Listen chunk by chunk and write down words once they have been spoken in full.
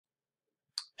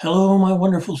Hello, my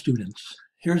wonderful students.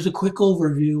 Here's a quick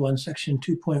overview on section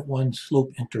 2.1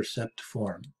 slope-intercept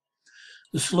form.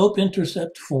 The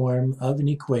slope-intercept form of an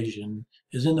equation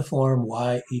is in the form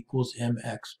y equals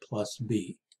mx plus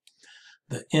b.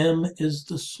 The m is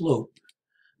the slope.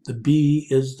 The b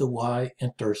is the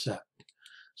y-intercept.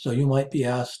 So you might be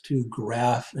asked to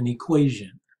graph an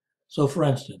equation. So for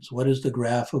instance, what is the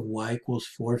graph of y equals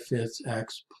 4/5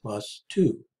 x plus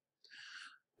 2?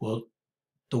 Well,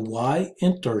 the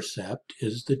y-intercept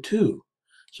is the 2.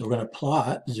 So we're going to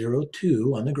plot 0,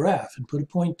 2 on the graph and put a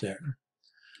point there.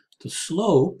 The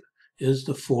slope is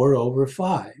the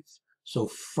 4/5. So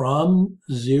from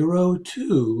 0,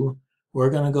 2, we're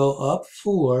going to go up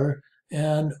 4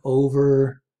 and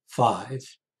over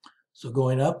 5. So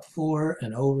going up 4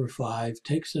 and over 5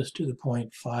 takes us to the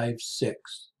point 5,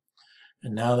 6.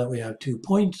 And now that we have 2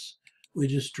 points, we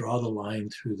just draw the line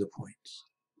through the points.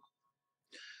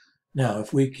 Now,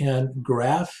 if we can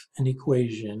graph an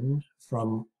equation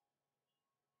from,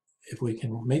 if we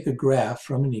can make a graph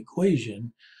from an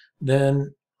equation,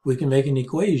 then we can make an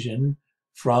equation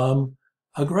from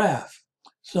a graph.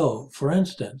 So, for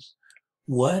instance,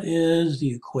 what is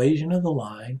the equation of the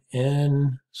line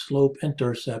in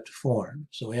slope-intercept form?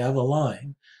 So we have a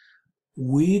line.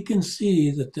 We can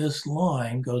see that this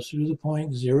line goes through the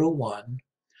point 0, 1,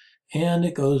 and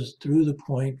it goes through the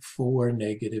point 4,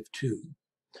 -2.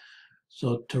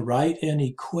 So to write an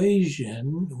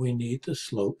equation, we need the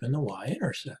slope and the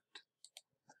y-intercept.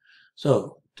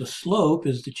 So the slope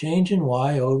is the change in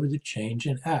y over the change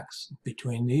in x.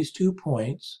 Between these 2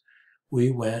 points, we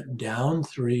went down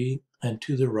 3 and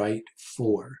to the right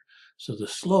 4. So the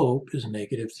slope is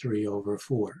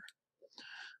 -3/4.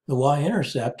 The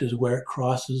y-intercept is where it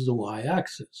crosses the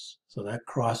y-axis. So that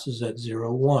crosses at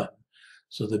 0, 1.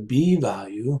 So the b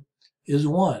value is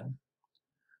 1.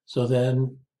 So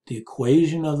then the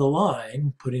equation of the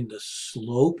line, putting the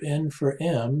slope in for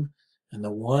m and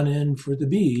the 1 in for the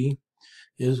b,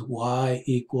 is y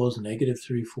equals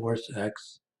 -3/4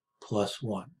 x plus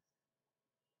 1.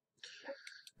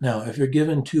 Now, if you're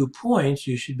given 2 points,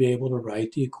 you should be able to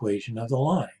write the equation of the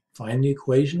line. Find the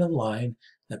equation of the line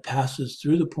that passes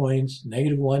through the points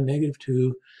 -1,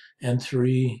 -2, and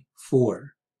 3,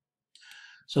 4.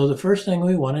 So the first thing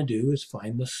we want to do is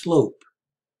find the slope.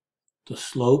 The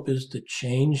slope is the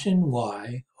change in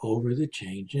y over the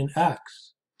change in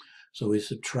x. So we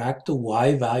subtract the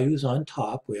y values on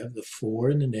top. We have the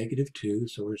 4 and the -2,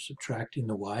 so we're subtracting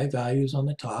the y values on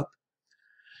the top.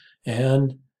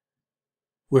 And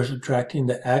we're subtracting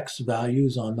the x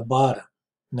values on the bottom.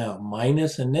 Now,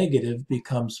 minus and negative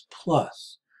becomes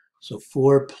plus. So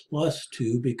 4 plus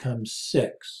 2 becomes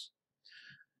 6.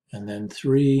 And then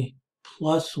 3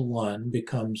 plus 1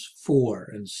 becomes 4,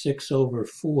 and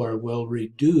 6/4 will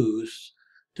reduce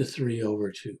to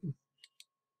 3/2.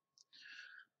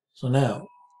 So now,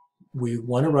 we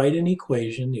want to write an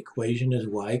equation. The equation is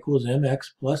y equals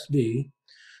mx plus b.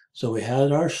 So we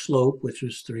had our slope, which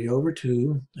was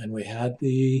 3/2, and we had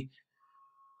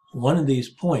one of these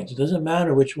points. It doesn't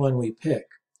matter which one we pick,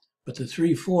 but the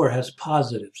 3, 4 has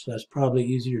positives, so that's probably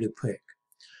easier to pick.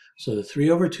 So the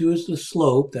 3/2 is the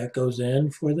slope, that goes in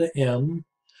for the m.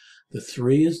 The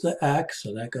 3 is the x,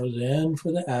 so that goes in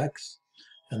for the x.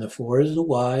 And the 4 is the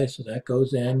y, so that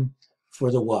goes in for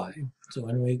the y. So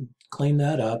when we clean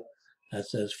that up, that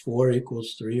says 4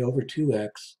 equals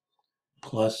 3/2x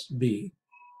plus b.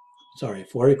 Sorry,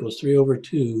 4 equals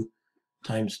 3/2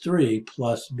 times 3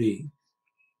 plus b.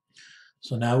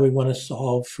 So now we want to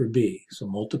solve for b. So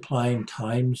multiplying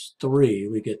times 3,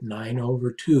 we get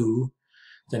 9/2.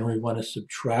 Then we want to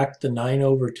subtract the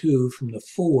 9/2 from the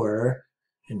 4,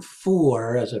 and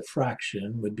 4 as a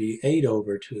fraction would be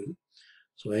 8/2.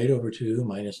 So 8/2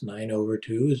 minus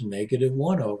 9/2 is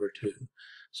 -1/2.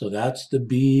 So that's the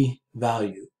b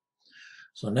value.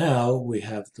 So now we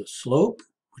have the slope,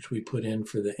 which we put in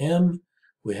for the m.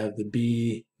 We have the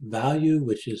b value,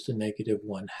 which is the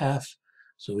 -1/2.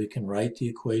 So we can write the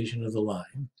equation of the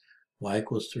line. Y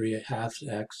equals 3/2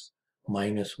 x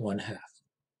minus 1/2.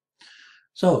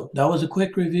 So that was a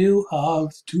quick review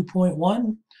of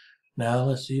 2.1. Now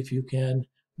let's see if you can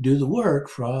do the work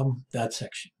from that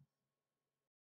section.